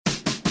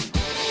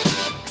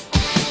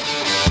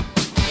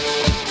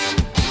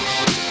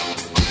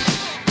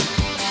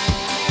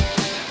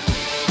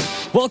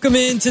Welcome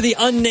into the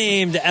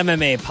Unnamed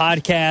MMA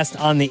podcast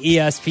on the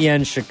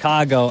ESPN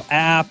Chicago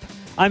app.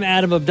 I'm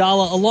Adam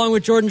Abdallah along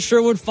with Jordan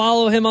Sherwood.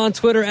 Follow him on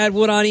Twitter at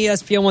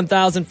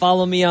WoodOnESPN1000.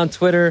 Follow me on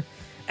Twitter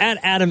at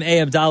Adam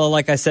A. Abdallah.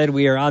 Like I said,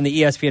 we are on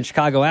the ESPN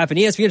Chicago app. And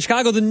ESPN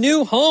Chicago, the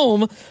new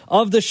home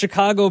of the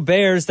Chicago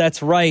Bears.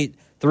 That's right.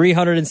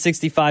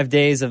 365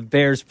 days of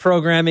Bears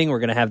programming. We're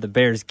going to have the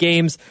Bears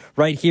games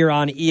right here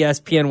on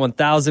ESPN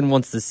 1000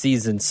 once the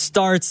season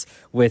starts,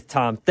 with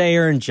Tom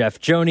Thayer and Jeff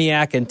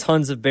Joniak and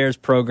tons of Bears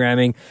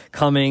programming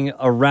coming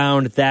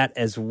around that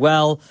as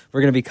well.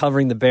 We're going to be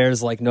covering the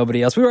Bears like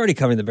nobody else. We were already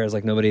covering the Bears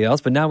like nobody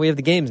else, but now we have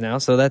the games now,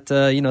 so that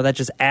that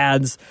just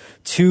adds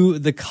to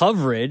the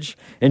coverage.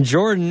 And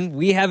Jordan,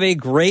 we have a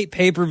great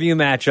pay-per-view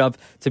matchup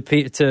to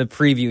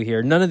preview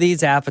here. None of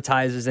these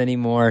appetizers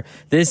anymore.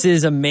 This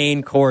is a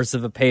main course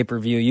of a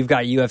pay-per-view. You've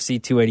got UFC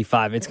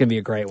 285. It's going to be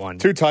a great one.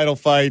 2 title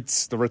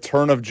fights, the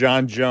return of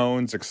Jon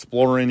Jones,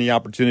 exploring the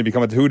opportunity to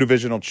become a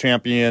 2-divisional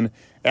champion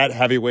at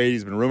heavyweight.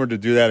 He's been rumored to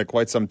do that at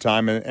quite some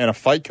time, and a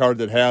fight card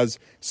that has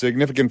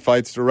significant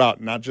fights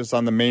throughout, not just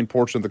on the main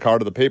portion of the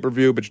card of the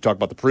pay-per-view, but you talk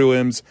about the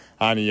prelims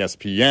on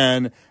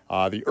ESPN,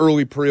 the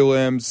early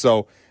prelims.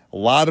 So a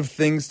lot of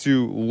things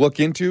to look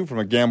into from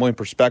a gambling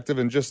perspective,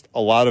 and just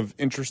a lot of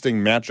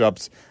interesting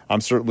matchups.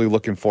 I'm certainly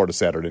looking forward to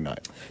Saturday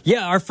night.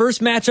 Yeah, our first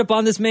matchup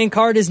on this main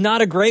card is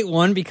not a great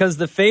one because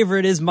the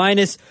favorite is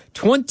minus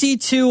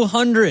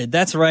 2,200.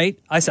 That's right.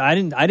 I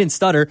didn't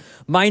stutter.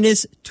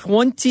 Minus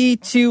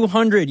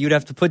 2,200. You'd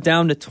have to put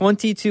down to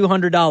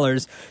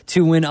 $2,200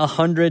 to win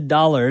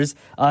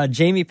 $100.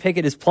 Jamie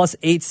Pickett is plus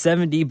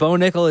 870. Bo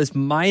Nickel is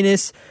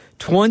minus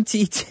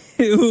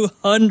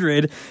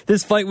 2,200.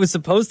 This fight was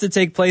supposed to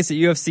take place at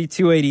UFC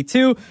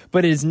 282,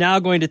 but it is now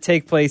going to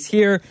take place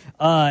here.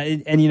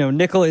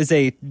 Nickel is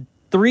a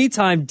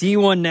 3-time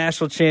D1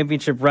 National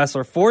Championship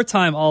wrestler,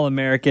 4-time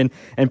All-American,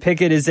 and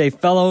Pickett is a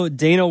fellow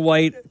Dana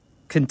White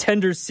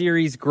Contender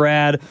Series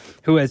grad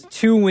who has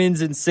 2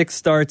 wins and 6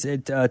 starts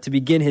to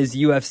begin his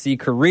UFC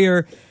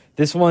career.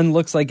 This one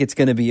looks like it's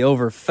going to be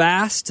over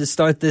fast to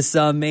start this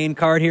main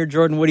card here.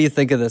 Jordan, what do you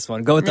think of this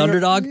one? Go with the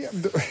underdog?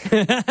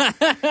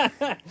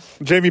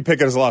 Jamie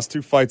Pickett has lost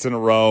 2 fights in a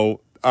row.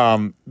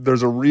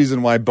 There's a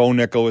reason why Bo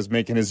Nickel is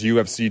making his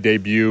UFC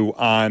debut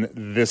on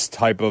this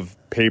type of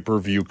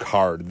pay-per-view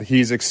card.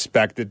 He's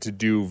expected to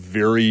do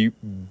very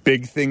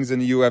big things in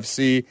the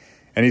UFC,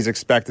 and he's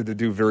expected to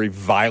do very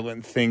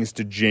violent things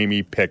to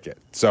Jamie Pickett.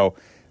 So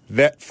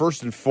that,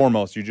 first and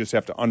foremost, you just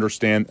have to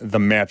understand the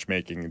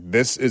matchmaking.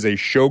 This is a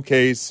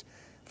showcase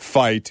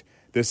fight.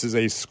 This is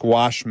a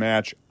squash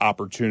match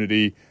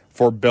opportunity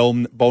for Bo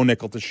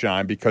Nickel to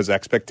shine, because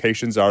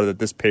expectations are that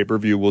this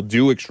pay-per-view will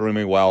do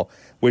extremely well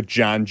with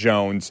Jon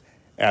Jones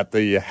at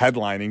the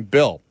headlining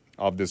bill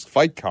of this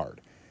fight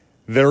card.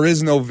 There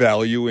is no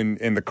value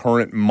in the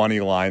current money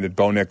line that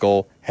Bo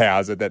Nickel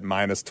has at that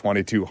minus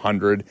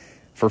 2,200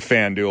 for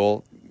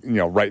FanDuel,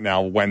 right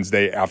now,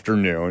 Wednesday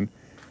afternoon.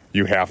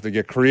 You have to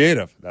get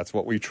creative. That's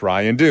what we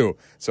try and do.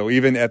 So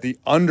even at the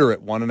under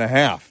at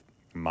 1.5,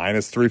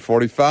 minus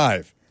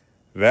 345,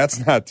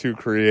 that's not too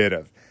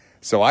creative.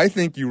 So I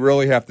think you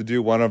really have to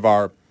do one of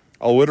our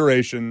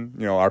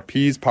alliteration, our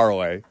P's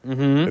parlay.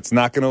 Mm-hmm. It's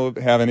not going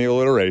to have any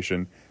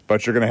alliteration,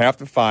 but you're going to have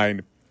to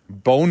find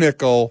Bo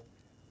Nickel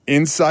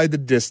inside the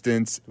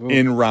distance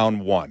in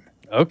round 1.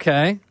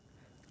 Okay.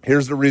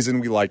 Here's the reason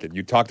we like it.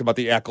 You talked about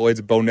the accolades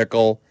of Bo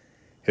Nickel,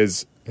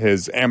 his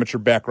amateur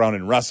background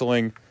in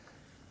wrestling.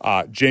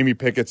 Jamie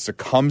Pickett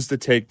succumbs to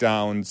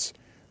takedowns.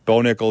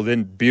 Bo Nickel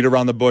didn't beat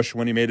around the bush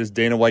when he made his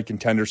Dana White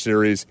Contender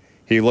Series.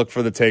 He looked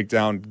for the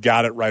takedown,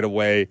 got it right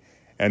away,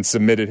 and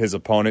submitted his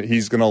opponent.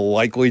 He's going to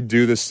likely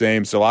do the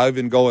same. So I'll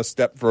even go a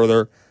step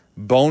further.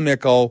 Bo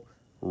Nickel,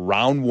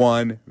 round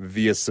 1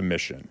 via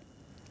submission.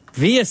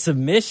 Via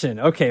submission.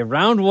 Okay,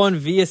 round 1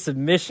 via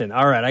submission.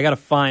 All right, I got to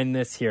find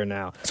this here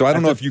now. So I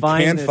don't know if you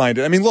can find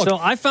it. I mean, look. So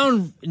I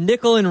found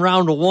Nickel in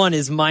round 1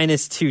 is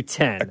minus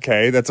 210.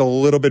 Okay, that's a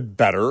little bit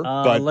better.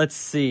 But let's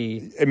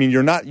see. I mean,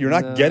 you're not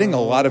getting a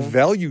lot of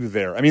value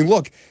there. I mean,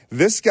 look,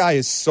 this guy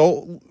is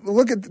so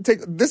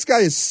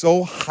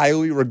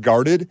highly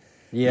regarded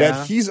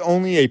that he's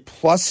only a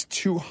plus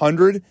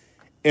 200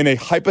 in a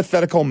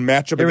hypothetical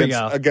matchup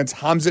against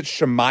Khamzat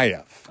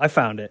Chimaev. I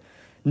found it.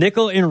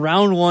 Nickel in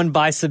round 1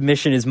 by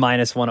submission is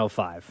minus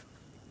 105.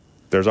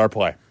 There's our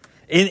play.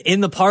 In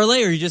the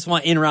parlay, or you just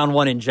want in round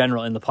 1 in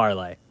general in the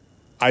parlay?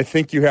 I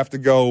think you have to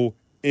go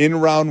in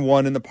round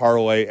 1 in the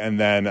parlay, and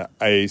then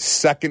a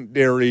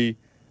secondary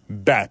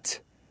bet.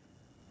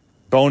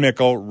 Bo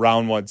Nickel,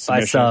 round 1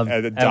 submission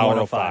at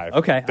 $1.05.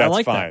 Okay, that's I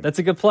like fine. That. That's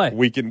a good play.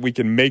 We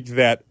can make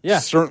that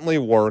certainly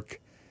work.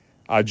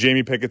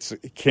 Jamie Pickett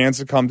can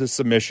succumb to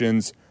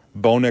submissions.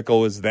 Bo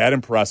Nickel is that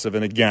impressive.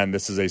 And again,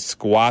 this is a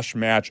squash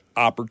match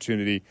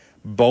opportunity.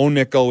 Bo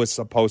Nickel is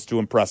supposed to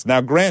impress. Now,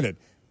 granted,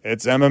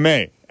 it's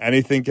MMA.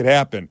 Anything could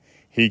happen.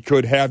 He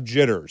could have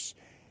jitters.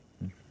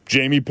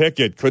 Jamie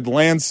Pickett could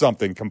land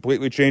something,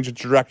 completely change the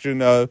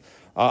direction of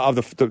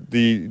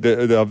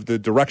the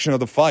direction of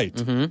the fight.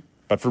 Mm-hmm.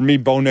 But for me,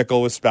 Bo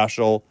Nickel is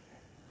special.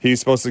 He's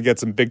supposed to get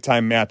some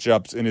big-time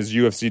matchups in his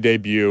UFC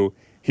debut.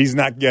 He's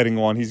not getting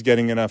one. He's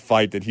getting in a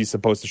fight that he's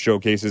supposed to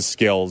showcase his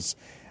skills,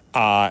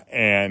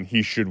 and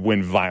he should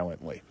win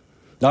violently.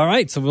 All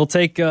right, so we'll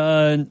take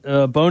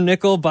Bo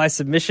Nickel by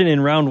submission in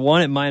round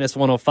 1 at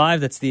 -105.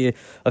 That's the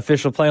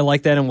official play. I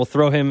like that, and we'll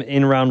throw him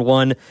in round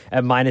 1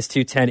 at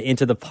 -210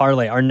 into the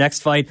parlay. Our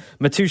next fight,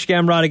 Mateusz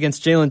Gamrot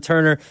against Jalen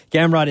Turner.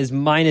 Gamrot is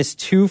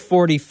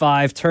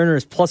 -245. Turner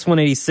is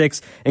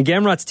 +186, and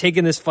Gamrot's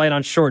taken this fight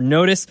on short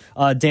notice.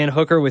 Dan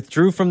Hooker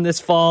withdrew from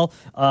this fall,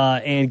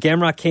 and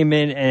Gamrot came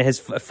in and has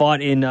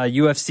fought in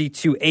UFC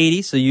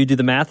 280, so you do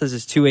the math. This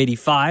is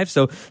 285,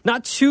 so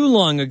not too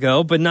long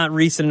ago, but not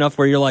recent enough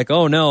where you're like,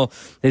 oh, no,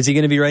 is he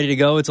going to be ready to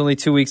go? It's only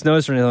 2 weeks'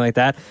 notice or anything like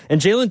that. And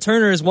Jalen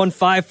Turner has won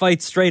 5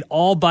 fights straight,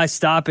 all by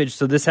stoppage,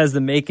 so this has the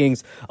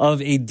makings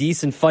of a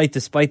decent fight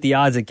despite the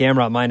odds at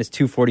Gamrot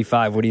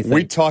 -245. What do you think?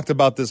 We talked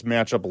about this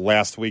matchup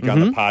last week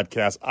on the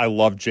podcast. I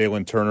love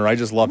Jalen Turner. I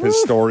just love his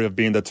story of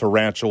being the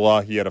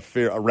tarantula. He had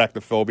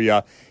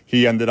arachnophobia.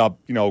 He ended up,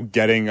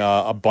 getting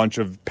a bunch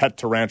of pet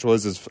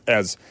tarantulas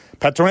as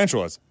pet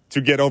tarantulas to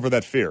get over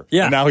that fear.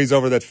 Yeah. And now he's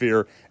over that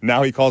fear.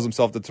 Now he calls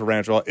himself the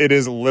tarantula. It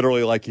is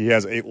literally like he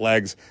has 8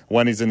 legs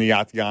when he's in the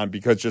octagon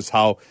because just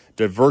how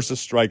diverse a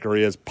striker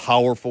he is,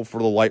 powerful for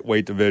the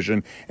lightweight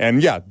division.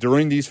 And yeah,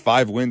 during these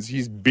 5 wins,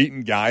 he's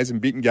beaten guys,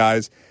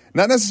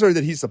 not necessarily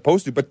that he's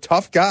supposed to, but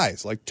tough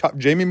guys like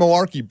Jamie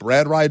Malarkey,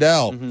 Brad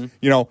Riddell.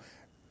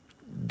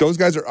 Those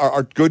guys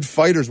are good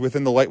fighters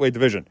within the lightweight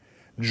division.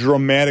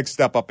 Dramatic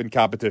step up in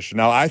competition.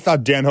 Now, I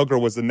thought Dan Hooker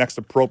was the next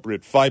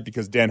appropriate fight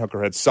because Dan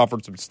Hooker had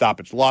suffered some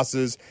stoppage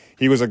losses.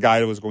 He was a guy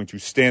that was going to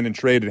stand and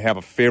trade and have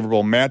a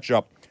favorable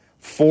matchup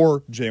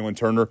for Jalen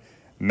Turner.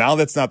 Now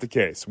that's not the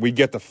case. We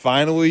get to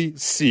finally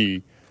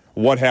see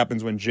what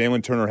happens when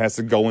Jalen Turner has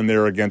to go in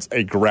there against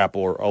a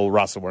grappler, a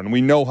wrestler. And we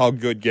know how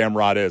good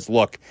Gamrot is.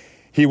 Look,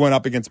 he went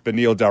up against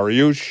Beneil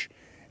Dariush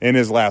in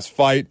his last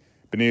fight.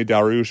 Beneil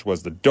Dariush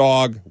was the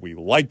dog. We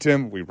liked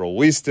him. We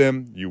released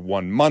him. You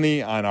won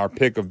money on our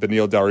pick of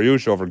Beneil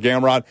Dariush over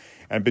Gamrot.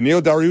 And Beneil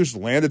Dariush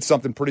landed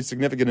something pretty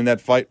significant in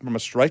that fight from a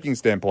striking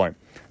standpoint.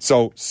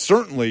 So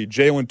certainly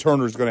Jalen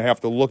Turner is going to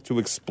have to look to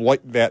exploit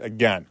that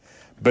again.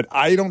 But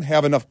I don't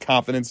have enough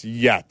confidence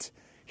yet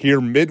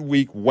here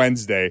midweek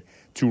Wednesday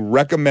to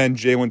recommend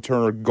Jalen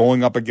Turner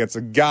going up against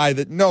a guy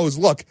that knows,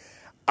 look,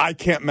 I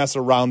can't mess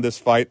around this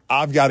fight.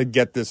 I've got to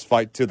get this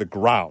fight to the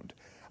ground.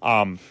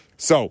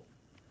 So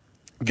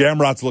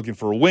Gamrot's looking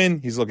for a win.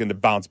 He's looking to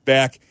bounce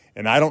back.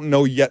 And I don't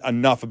know yet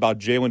enough about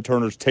Jalen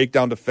Turner's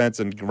takedown defense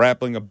and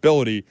grappling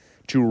ability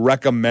to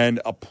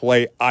recommend a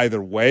play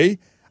either way.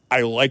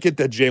 I like it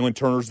that Jalen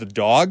Turner's the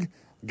dog.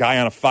 Guy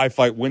on a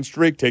 5-fight win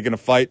streak, taking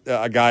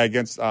a guy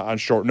against on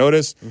short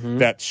notice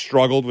that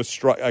struggled with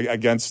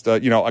against a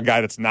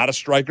guy that's not a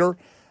striker.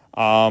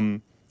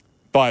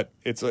 But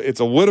it's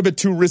a little bit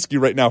too risky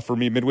right now for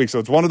me midweek. So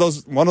it's one of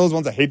those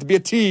ones I hate to be a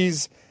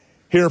tease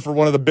here for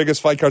one of the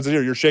biggest fight cards of the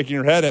year. You're shaking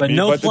your head at me.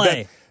 No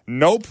play.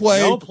 No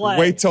play.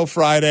 Wait till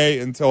Friday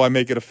until I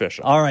make it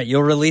official. All right,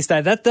 you'll release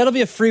that. That'll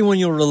be a free one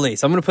you'll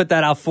release. I'm going to put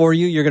that out for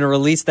you. You're going to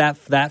release that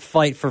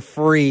fight for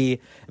free.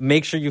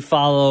 Make sure you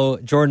follow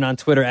Jordan on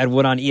Twitter at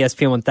Wood on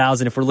ESPN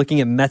 1000. If we're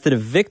looking at method of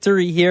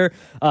victory here,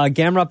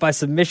 Gamrot by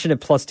submission at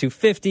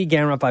 +250,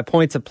 Gamrot by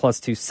points at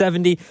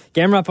 +270,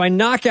 Gamrot by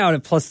knockout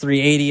at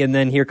 +380, and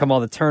then here come all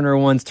the Turner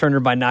ones.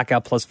 Turner by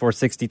knockout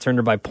 +460,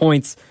 Turner by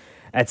points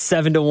at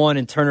 7-1,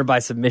 and Turner by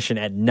submission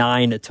at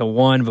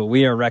 9-1. But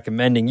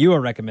you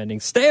are recommending,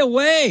 stay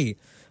away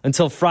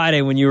until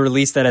Friday when you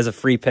release that as a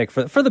free pick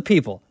for the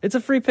people. It's a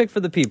free pick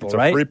for the people,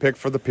 right? It's a free pick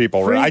for the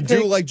people, right? I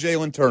do like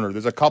Jalen Turner.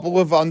 There's a couple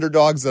of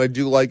underdogs that I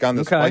do like on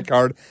this fight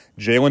card.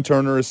 Jalen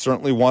Turner is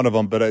certainly one of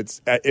them, but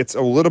it's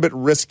a little bit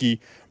risky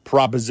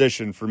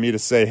proposition for me to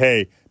say,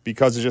 hey,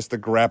 because of just the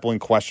grappling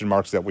question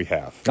marks that we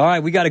have. All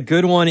right, we got a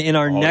good one in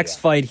our next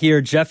fight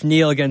here. Jeff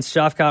Neal against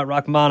Shavkat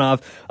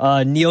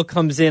Rakhmonov. Neal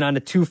comes in on a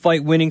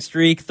 2-fight winning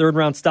streak,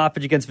 3rd-round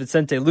stoppage against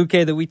Vicente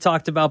Luque that we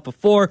talked about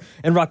before.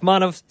 And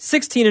Rakhmonov,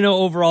 16-0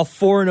 overall,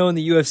 4-0 in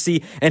the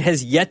UFC, and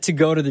has yet to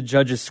go to the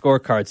judges'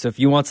 scorecard. So if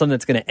you want something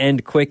that's going to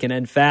end quick and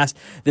end fast,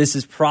 this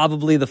is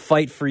probably the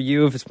fight for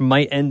you. If it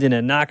might end in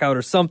a knockout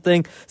or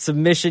something,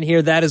 submission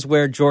here, that is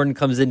where Jordan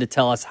comes in to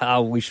tell us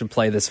how we should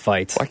play this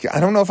fight.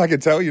 I don't know if I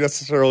could tell you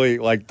necessarily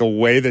like the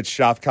way that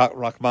Shavkat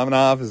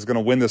Rakhmonov is going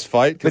to win this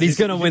fight. But he's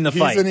going to win the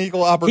fight. He's an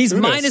equal opportunist.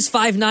 He's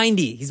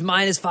 -590. He's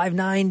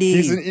 -590.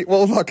 He's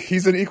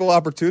an equal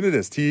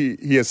opportunist.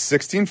 He has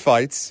 16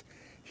 fights.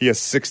 He has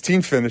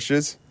 16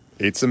 finishes.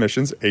 8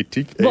 submissions, 8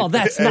 TKOs. Well,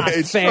 that's not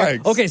fair.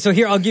 Strikes. Okay, so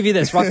here, I'll give you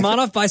this.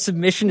 Rakhmonov by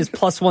submission is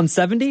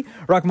 +170.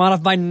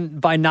 Rakhmonov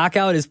by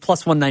knockout is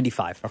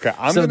 +195. Okay,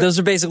 those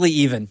are basically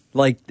even,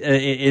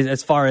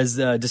 as far as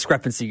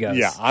discrepancy goes.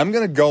 Yeah, I'm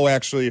going to go,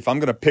 actually, if I'm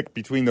going to pick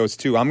between those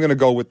two, I'm going to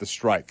go with the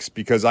strikes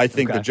because I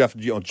think that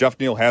Jeff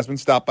Neal has been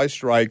stopped by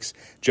strikes.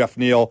 Jeff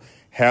Neal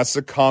has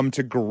succumbed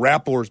to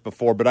grapplers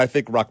before, but I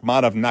think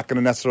Rakhmonov not going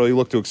to necessarily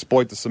look to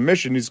exploit the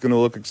submission. He's going to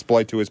look to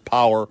exploit to his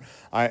power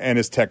and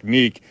his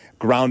technique,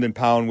 ground and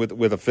pound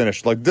with a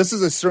finish. Like, this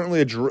is certainly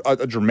a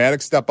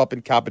dramatic step up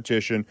in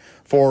competition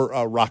for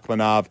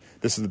Rakhmonov.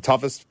 This is the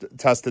toughest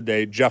test to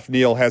date. Jeff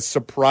Neal has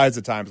surprised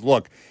at times.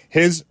 Look,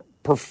 his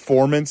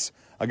performance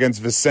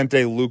against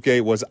Vicente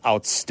Luque was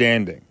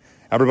outstanding.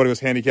 Everybody was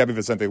handicapping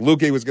Vicente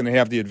Luque was going to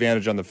have the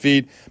advantage on the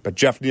feet, but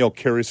Jeff Neal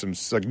carries some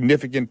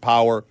significant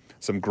power,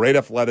 some great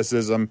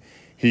athleticism.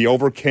 He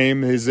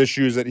overcame his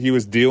issues that he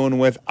was dealing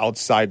with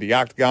outside the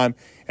octagon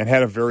and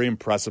had a very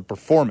impressive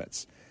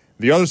performance.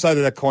 The other side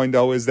of that coin,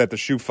 though, is that the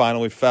shoe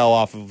finally fell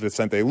off of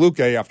Vicente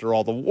Luque after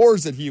all the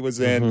wars that he was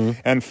in,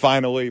 and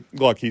finally,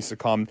 look, he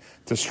succumbed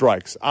to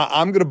strikes.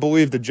 I'm going to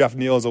believe that Jeff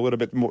Neal is a little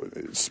bit more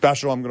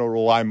special. I'm going to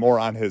rely more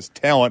on his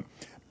talent,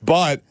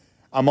 but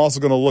I'm also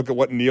going to look at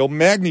what Neil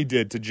Magny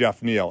did to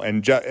Jeff Neal.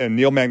 And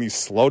Neil Magny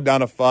slowed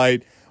down a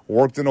fight,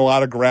 worked in a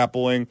lot of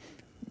grappling,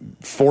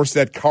 forced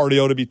that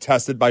cardio to be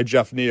tested by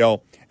Jeff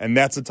Neal, and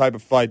that's the type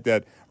of fight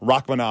that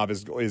Rakhmonov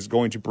is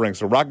going to bring.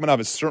 So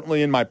Rakhmonov is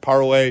certainly in my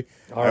parlay.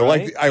 I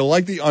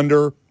like the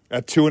under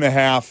at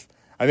 2.5.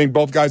 I think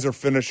both guys are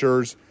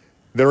finishers.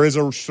 There is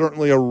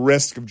certainly a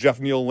risk of Jeff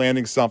Neal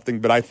landing something,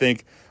 but I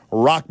think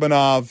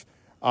Rakhmonov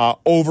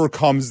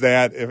overcomes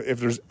that if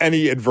there's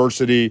any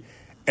adversity.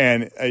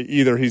 And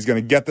either he's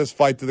going to get this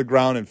fight to the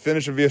ground and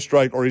finish it via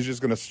strike, or he's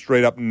just going to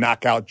straight up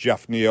knock out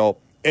Jeff Neal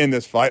in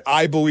this fight.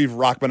 I believe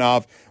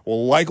Rakhmonov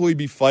will likely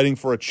be fighting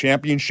for a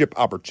championship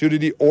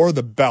opportunity or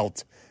the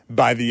belt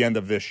by the end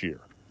of this year.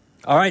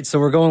 All right, so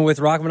we're going with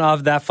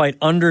Rakhmonov, that fight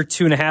under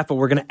 2.5, but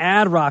we're going to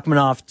add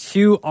Rakhmonov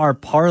to our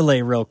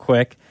parlay real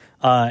quick.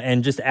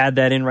 And just add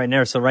that in right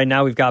now. So right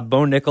now we've got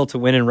Bo Nickel to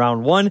win in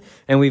round 1,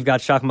 and we've got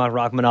Shakhmat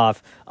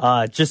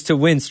Rakhmonov just to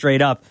win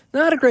straight up.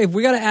 Not a great.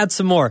 We got to add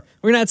some more.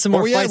 We're gonna add some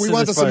more fights. We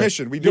want the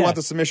submission. We do want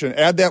the submission.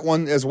 Add that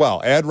one as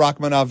well. Add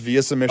Rakhmonov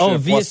via submission. Oh,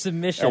 via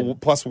submission.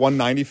 Plus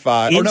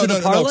 195. Into the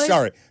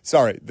parlay?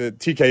 Sorry. The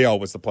TKO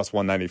was the plus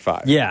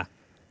 195. Yeah.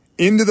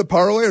 Into the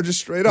parlay or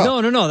just straight up?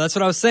 No. That's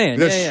what I was saying.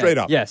 Straight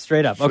up. Yeah,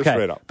 straight up. Okay.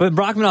 Straight up. But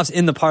Rakhmonov's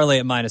in the parlay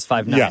at minus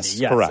 590.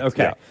 Yes, correct.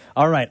 Okay. Yeah.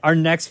 All right. Our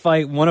next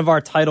fight, one of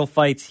our title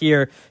fights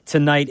here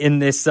tonight in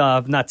this,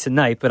 not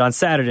tonight, but on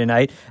Saturday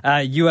night,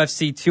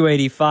 UFC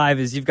 285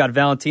 is you've got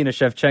Valentina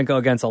Shevchenko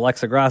against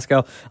Alexa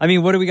Grasso. I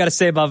mean, what do we got to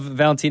say about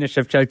Valentina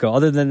Shevchenko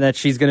other than that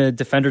she's going to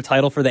defend her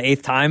title for the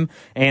 8th time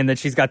and that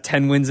she's got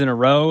 10 wins in a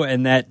row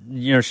and that,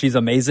 she's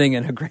amazing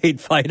and a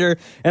great fighter.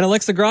 And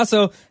Alexa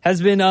Grasso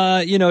has been,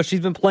 she's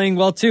been playing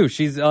well too.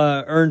 She's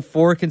earned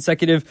 4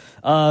 consecutive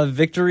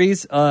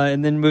victories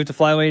and then moved to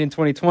flyweight in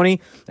 2020.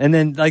 And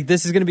then,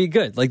 this is going to be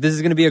good. This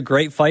is going to be a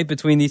great fight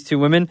between these two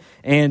women.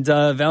 And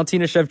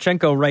Valentina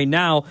Shevchenko right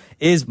now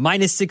is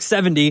minus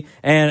 670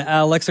 and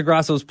Alexa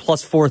Grasso is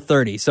plus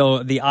 430.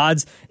 So the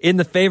odds in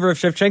the favor of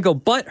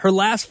Shevchenko, but her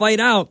last fight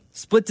out,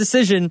 split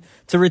decision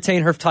to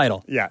retain her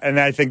title. Yeah,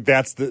 and I think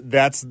that's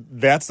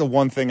the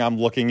one thing I'm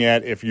looking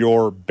at if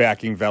you're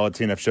backing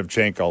Valentina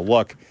Shevchenko.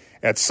 Look,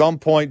 at some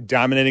point,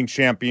 dominating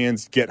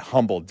champions get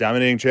humbled.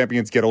 Dominating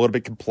champions get a little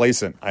bit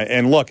complacent.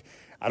 And look,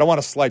 I don't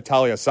want to slight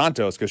Talia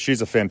Santos because she's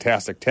a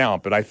fantastic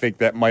talent, but I think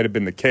that might have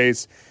been the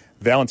case.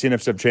 Valentina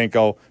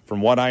Shevchenko,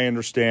 from what I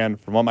understand,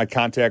 from what my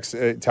contacts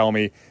tell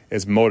me,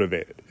 is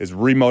motivated, is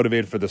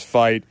remotivated for this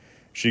fight.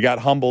 She got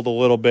humbled a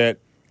little bit.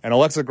 And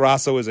Alexa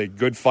Grasso is a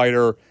good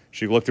fighter.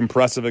 She looked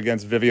impressive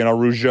against Viviane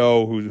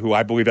Araújo, who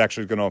I believe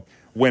actually is going to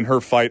win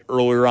her fight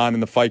earlier on in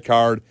the fight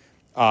card.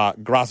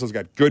 Grasso's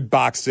got good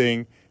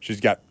boxing.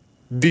 She's got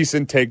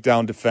decent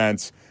takedown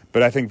defense.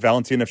 But I think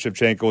Valentina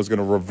Shevchenko is going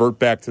to revert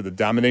back to the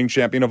dominating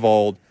champion of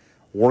old.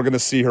 We're going to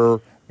see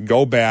her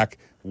go back,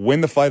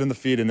 win the fight on the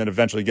feet, and then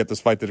eventually get this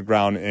fight to the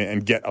ground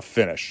and get a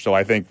finish. So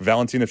I think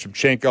Valentina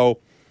Shevchenko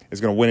is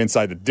going to win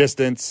inside the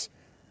distance.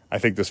 I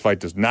think this fight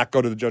does not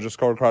go to the judges'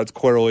 scorecards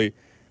clearly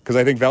because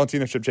I think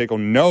Valentina Shevchenko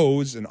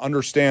knows and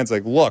understands,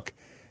 look,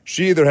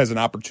 she either has an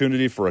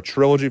opportunity for a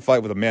trilogy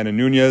fight with Amanda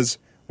Nunes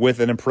with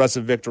an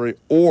impressive victory,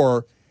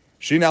 or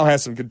she now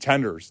has some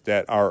contenders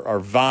that are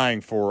vying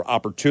for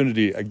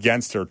opportunity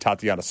against her.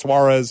 Tatiana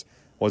Suarez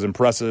was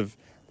impressive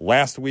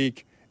last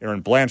week.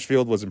 Erin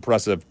Blanchfield was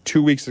impressive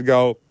 2 weeks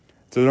ago.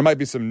 So there might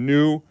be some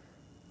new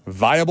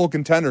viable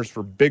contenders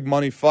for big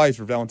money fights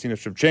for Valentina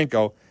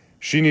Shevchenko.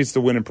 She needs to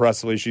win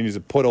impressively. She needs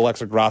to put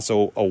Alexa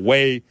Grasso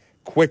away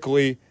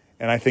quickly,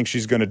 and I think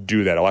she's going to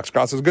do that. Alexa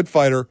Grasso is a good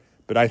fighter,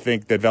 but I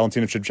think that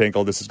Valentina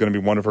Shevchenko, this is going to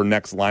be one of her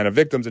next line of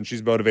victims, and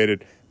she's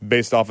motivated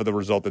based off of the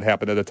result that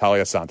happened at the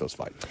Talia Santos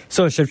fight.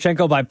 So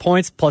Shevchenko by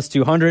points, plus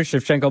 200.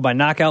 Shevchenko by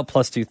knockout,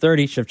 plus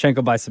 230.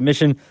 Shevchenko by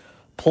submission,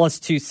 plus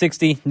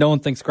 260. No one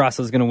thinks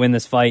Grasso is going to win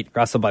this fight.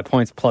 Grasso by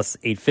points, plus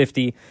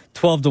 850.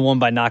 12-1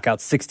 by knockout,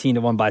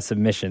 16-1 by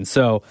submission.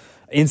 So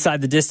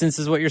inside the distance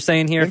is what you're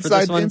saying here for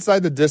this one?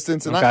 Inside the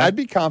distance, and okay. I'd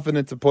be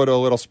confident to put a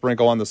little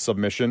sprinkle on the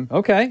submission.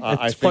 Okay,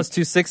 it's plus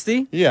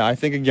 260? Yeah, I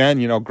think, again,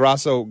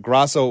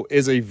 Grasso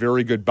is a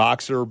very good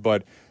boxer,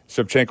 but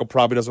Shevchenko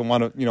probably doesn't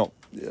want to,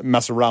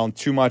 mess around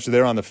too much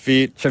there on the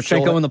feet.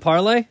 Shevchenko in the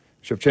parlay?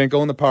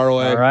 Shevchenko in the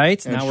parlay. All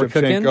right, and now we're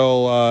cooking.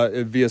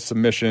 Shevchenko via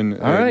submission,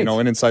 All right.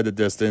 and inside the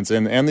distance,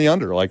 and the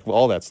under, like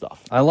all that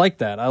stuff. I like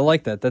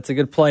that. That's a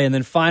good play. And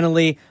then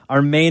finally,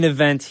 our main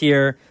event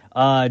here,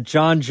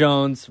 Jon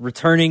Jones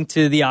returning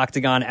to the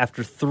octagon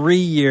after 3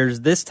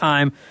 years, this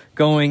time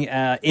going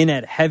in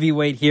at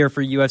heavyweight here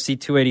for UFC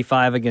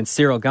 285 against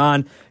Cyril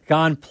Gane.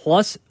 Gane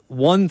plus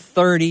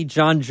 130,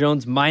 Jon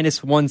Jones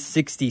minus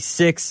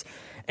 166.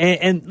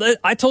 And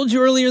I told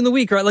you earlier in the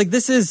week, right? Like,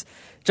 this is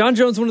Jon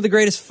Jones, one of the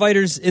greatest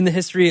fighters in the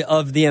history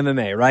of the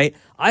MMA, right?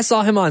 I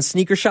saw him on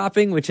Sneaker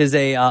Shopping, which is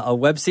a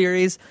web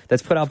series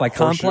that's put out by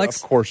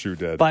Complex. Of course you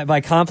did.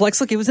 By Complex.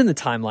 Look, it was in the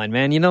timeline,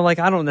 man. You know, like,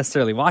 I don't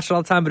necessarily watch it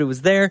all the time, but it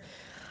was there.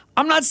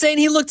 I'm not saying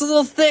he looked a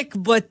little thick,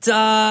 but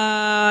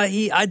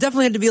I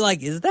definitely had to be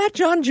like, is that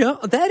Jon Jones?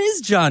 That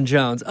is Jon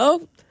Jones.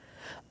 Oh,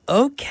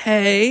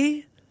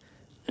 okay.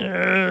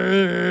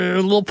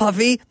 A little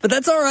puffy, but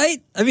that's all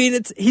right. I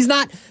mean, he's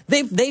not.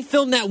 They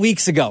filmed that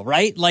weeks ago,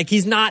 right? Like,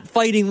 he's not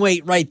fighting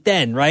weight right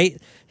then, right?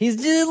 He's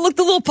looked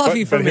a little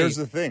puffy for me. But here's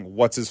the thing: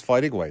 what's his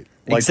fighting weight?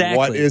 Like, exactly.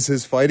 What is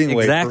his fighting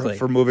weight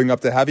for moving up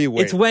to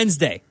heavyweight? It's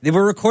Wednesday.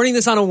 We're recording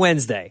this on a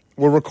Wednesday.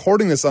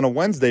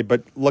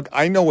 But look,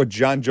 I know what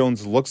Jon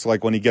Jones looks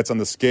like when he gets on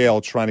the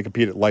scale trying to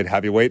compete at light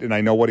heavyweight, and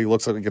I know what he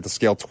looks like when he gets the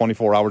scale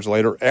 24 hours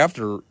later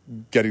after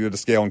getting to the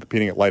scale and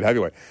competing at light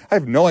heavyweight. I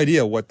have no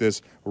idea what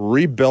this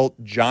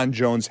rebuilt Jon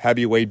Jones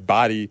heavyweight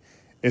body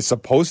is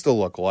supposed to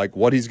look like,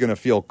 what he's going to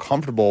feel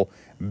comfortable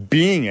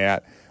being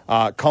at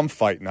come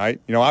fight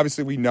night. You know,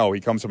 obviously we know he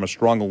comes from a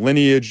strong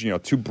lineage, you know,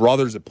 two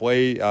brothers that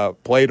played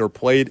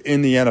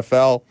in the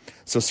NFL.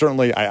 So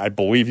certainly I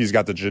believe he's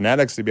got the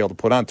genetics to be able to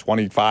put on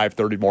 25,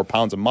 30 more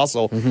pounds of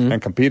muscle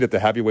and compete at the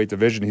heavyweight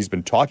division. He's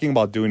been talking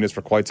about doing this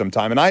for quite some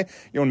time. And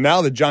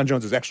now that Jon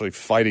Jones is actually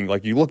fighting,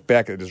 like, you look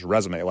back at his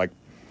resume, like,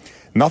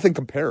 nothing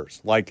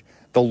compares. Like,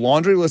 the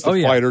laundry list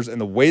of fighters and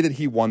the way that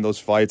he won those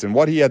fights and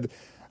what he had.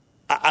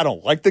 I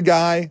don't like the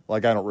guy.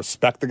 Like, I don't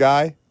respect the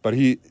guy, but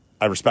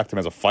I respect him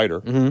as a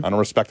fighter. I don't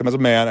respect him as a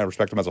man. I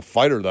respect him as a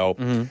fighter, though.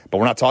 But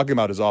we're not talking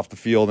about his off the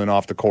field and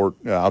off the court,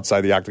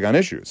 outside the octagon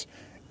issues.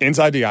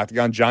 Inside the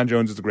octagon, Jon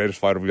Jones is the greatest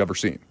fighter we've ever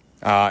seen,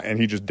 and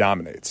he just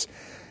dominates.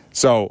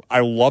 So I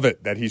love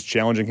it that he's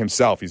challenging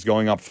himself. He's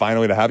going up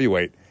finally to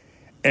heavyweight.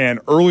 And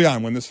early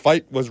on, when this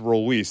fight was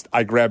released,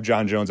 I grabbed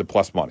Jon Jones at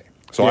plus money.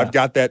 So I've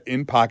got that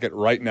in pocket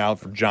right now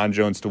for Jon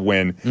Jones to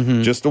win,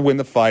 just to win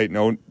the fight,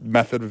 no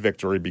method of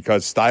victory,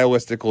 because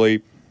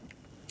stylistically,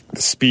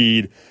 the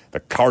speed, the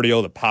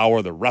cardio, the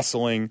power, the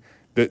wrestling,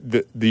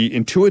 the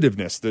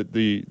intuitiveness,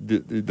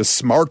 the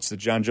smarts that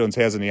Jon Jones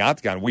has in the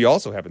octagon, we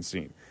also haven't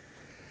seen.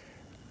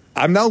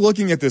 I'm now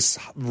looking at this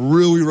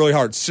really, really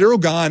hard. Cyril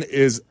Gane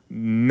is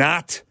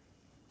not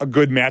a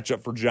good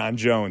matchup for Jon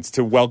Jones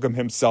to welcome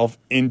himself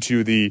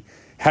into the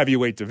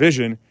heavyweight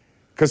division,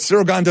 because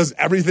Cyril Gane does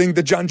everything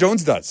that Jon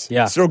Jones does.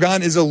 Yeah. Cyril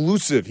Gane is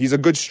elusive. He's a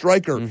good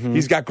striker.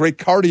 He's got great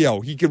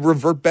cardio. He could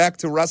revert back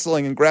to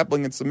wrestling and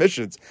grappling and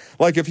submissions.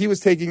 Like, if he was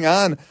taking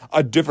on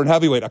a different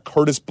heavyweight, a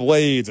Curtis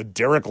Blades, a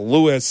Derek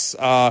Lewis,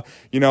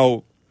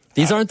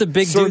 these aren't the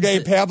big Sergey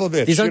dudes.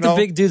 Pavlovich. These aren't the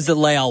big dudes that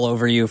lay all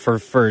over you for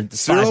Cyril 5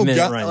 minute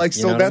Gane, run. like,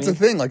 so that's the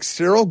thing. Like,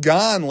 Cyril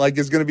Gane, like,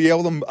 is going to be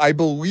able to, I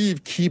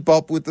believe, keep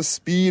up with the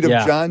speed of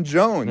Jon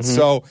Jones.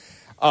 So,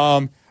 you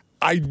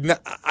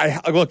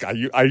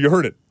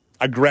heard it.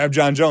 I grabbed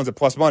Jon Jones at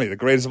plus money, the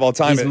greatest of all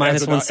time. He's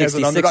minus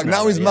 166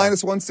 now he's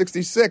minus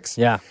 166.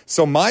 Yeah.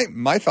 So my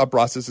thought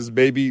process is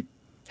maybe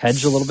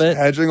hedging a little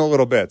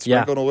bit,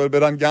 sprinkling a little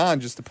bit on Gane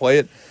just to play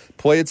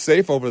it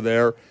safe over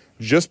there,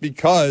 just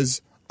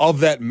because of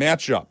that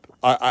matchup.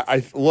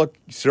 I look,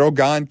 Cyril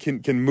Gane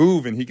can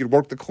move, and he can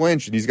work the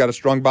clinch, and he's got a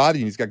strong body,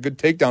 and he's got good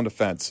takedown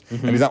defense,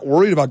 and he's not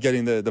worried about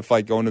getting the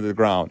fight going to the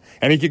ground,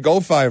 and he could go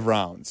 5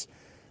 rounds.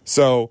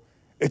 So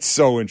it's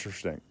so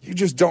interesting. You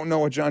just don't know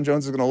what Jon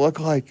Jones is going to look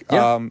like,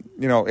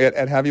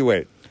 at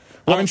heavyweight.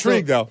 Well, I'm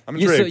intrigued, though. I'm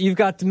intrigued. So you've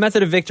got the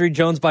method of victory: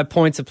 Jones by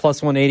points at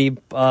plus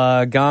 180,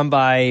 Gane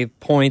by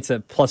points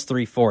at plus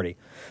 340.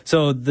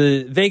 So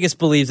the Vegas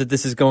believes that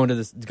this is going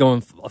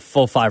a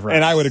full 5 rounds.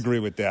 And I would agree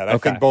with that. I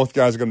think both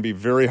guys are going to be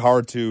very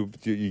hard to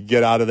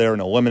get out of there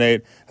and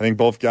eliminate. I think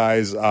both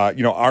guys,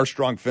 are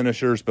strong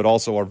finishers, but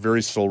also are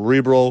very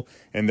cerebral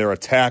in their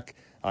attack,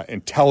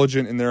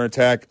 intelligent in their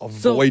attack,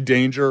 avoid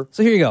danger.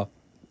 So here you go.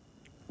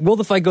 Will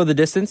the fight go the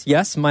distance?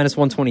 Yes, minus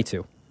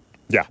 122.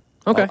 Yeah.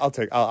 Okay.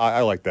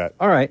 I like that.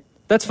 All right.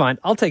 That's fine.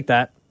 I'll take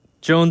that.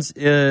 Jones,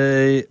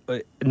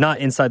 not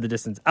inside the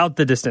distance, outside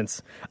the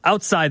distance.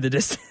 Outside the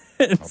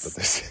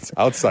distance.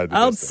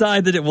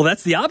 Well,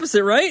 that's the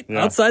opposite, right?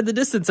 Yeah. Outside the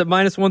distance at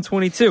minus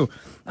 122.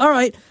 All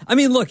right. I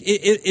mean, look,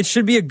 it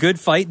should be a good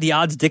fight. The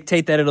odds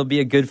dictate that it'll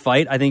be a good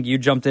fight. I think you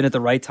jumped in at the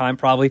right time,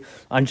 probably,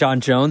 on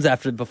Jon Jones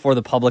before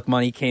the public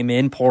money came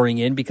in, pouring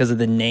in because of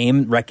the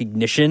name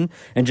recognition.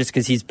 And just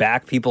because he's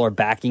back, people are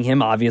backing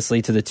him,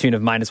 obviously, to the tune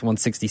of minus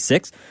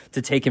 166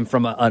 to take him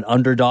from an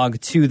underdog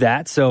to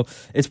that. So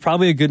it's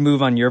probably a good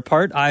move on your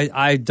part.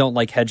 I don't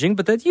like hedging,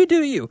 but that you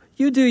do you.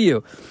 You do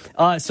you.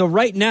 So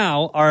right now,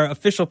 our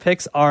official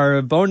picks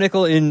are Bo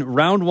Nickel in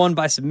round 1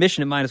 by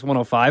submission at minus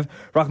 105.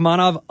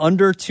 Rakhmonov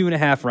under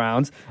 2.5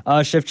 rounds.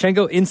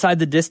 Shevchenko inside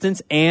the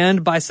distance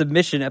and by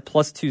submission at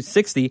plus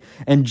 260.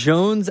 And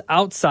Jones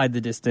outside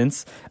the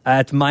distance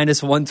at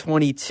minus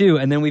 122.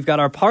 And then we've got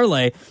our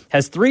parlay,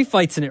 has 3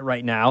 fights in it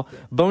right now.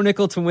 Bo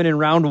Nickel to win in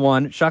round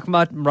 1.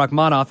 Shakhmat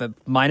Rakhmonov at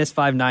minus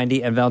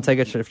 590. And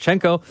Valentina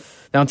Shevchenko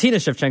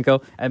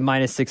at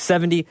minus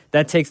 670.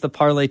 That takes the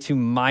parlay to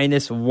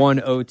minus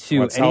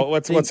 102.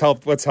 Let's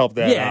help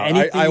that. Yeah,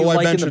 anything you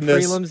like in the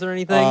prelims or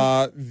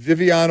anything?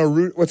 Viviana,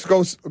 let's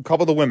go a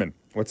couple of the women.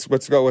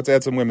 Let's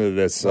add some women to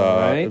this.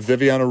 Right.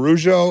 Viviana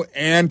Araujo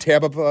and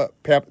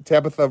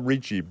Tabitha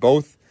Ricci,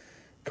 both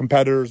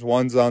competitors.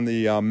 One's on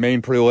the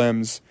main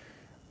prelims,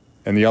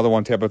 and the other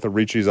one, Tabitha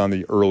Ricci's on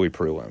the early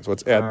prelims.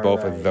 Let's add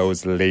both of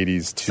those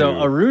ladies too. So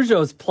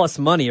Araujo's plus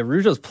money.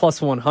 Araujo's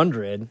plus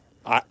 100.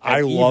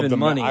 I love the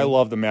money. I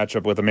love the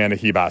matchup with Amanda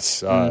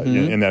Ribas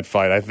in that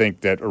fight. I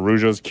think that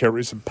Araujo's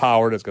carries some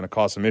power that's going to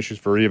cause some issues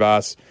for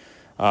Ribas,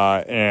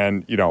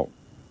 and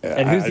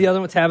who's the other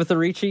one? Tabitha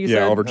Ricci, you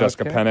said? Over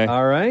Jessica Penne.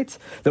 All right.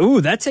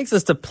 Ooh, that takes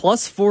us to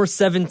plus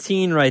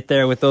 417 right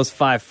there with those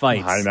 5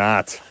 fights. Why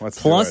not?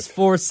 Let's plus do it.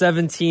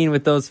 417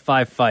 with those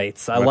 5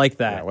 fights. I like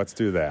that. Yeah, let's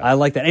do that. I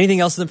like that. Anything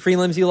else in the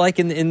prelims you like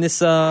in this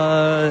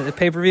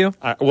pay-per-view?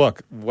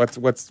 Look,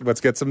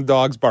 let's get some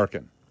dogs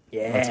barking.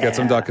 Yeah. Let's get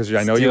some dogs because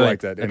I know you like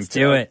that. Let's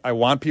do it. I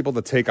want people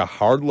to take a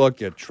hard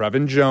look at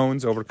Trevin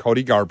Jones over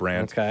Cody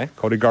Garbrandt. Okay.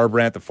 Cody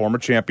Garbrandt, the former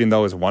champion,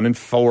 though, is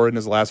 1-4 in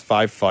his last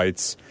 5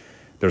 fights.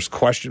 There's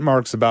question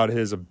marks about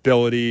his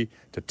ability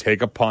to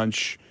take a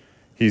punch.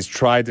 He's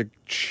tried to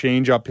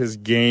change up his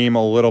game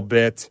a little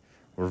bit,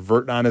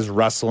 revert on his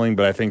wrestling,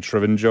 but I think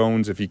Trevin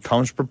Jones, if he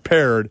comes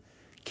prepared,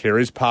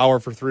 carries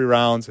power for 3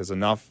 rounds, has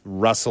enough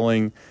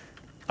wrestling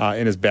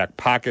in his back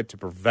pocket to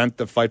prevent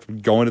the fight from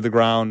going to the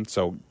ground.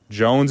 So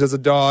Jones as a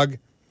dog.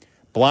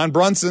 Blonde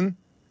Brunson.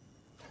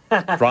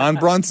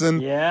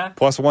 Yeah.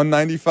 Plus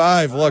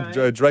 195. Look,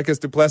 right.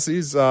 Dricus du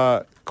Plessis,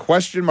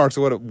 question marks.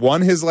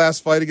 Won his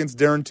last fight against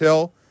Darren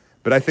Till,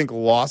 but I think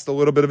lost a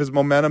little bit of his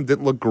momentum.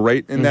 Didn't look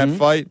great in that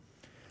fight.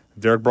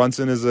 Derek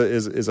Brunson is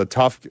a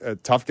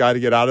tough guy to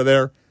get out of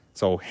there.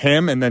 So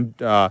him, and then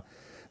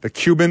the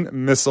Cuban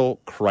Missile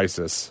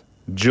Crisis,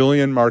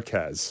 Julian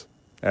Marquez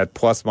at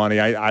plus money.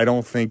 I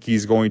don't think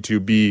he's going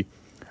to be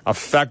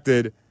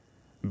affected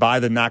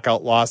by the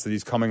knockout loss that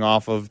he's coming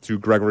off of to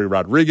Gregory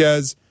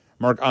Rodriguez.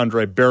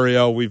 Marc-Andre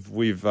Barrio,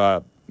 we've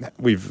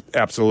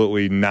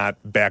absolutely not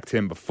backed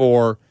him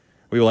before.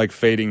 We like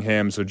fading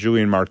him, so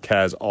Julian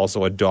Marquez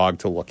also a dog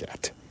to look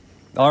at.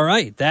 All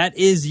right, that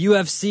is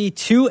UFC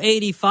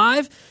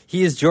 285.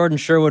 He is Jordan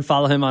Sherwood.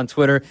 Follow him on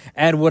Twitter,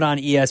 at Wood on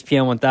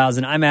ESPN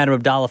 1000. I'm Adam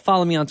Abdallah.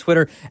 Follow me on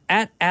Twitter,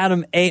 at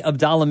Adam A.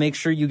 Abdallah. Make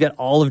sure you get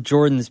all of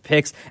Jordan's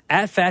picks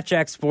at Fat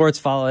Jack Sports.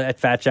 Follow at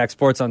Fat Jack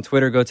Sports on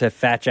Twitter. Go to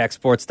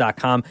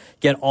fatjacksports.com.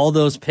 Get all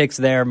those picks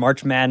there.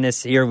 March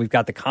Madness here. We've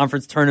got the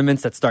conference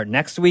tournaments that start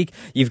next week.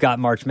 You've got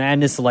March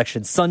Madness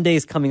Selection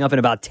Sundays coming up in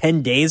about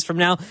 10 days from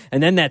now.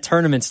 And then that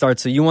tournament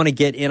starts. So you want to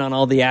get in on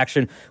all the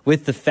action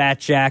with the Fat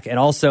Jack, and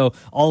also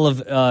all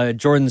of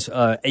Jordan's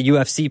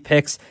UFC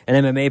picks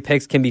and MMA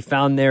picks can be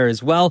found there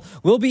as well.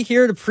 We'll be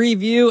here to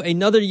preview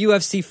another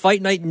UFC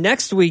fight night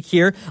next week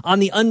here on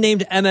the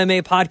Unnamed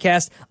MMA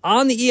podcast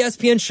on the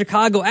ESPN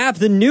Chicago app,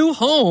 the new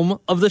home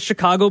of the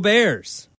Chicago Bears.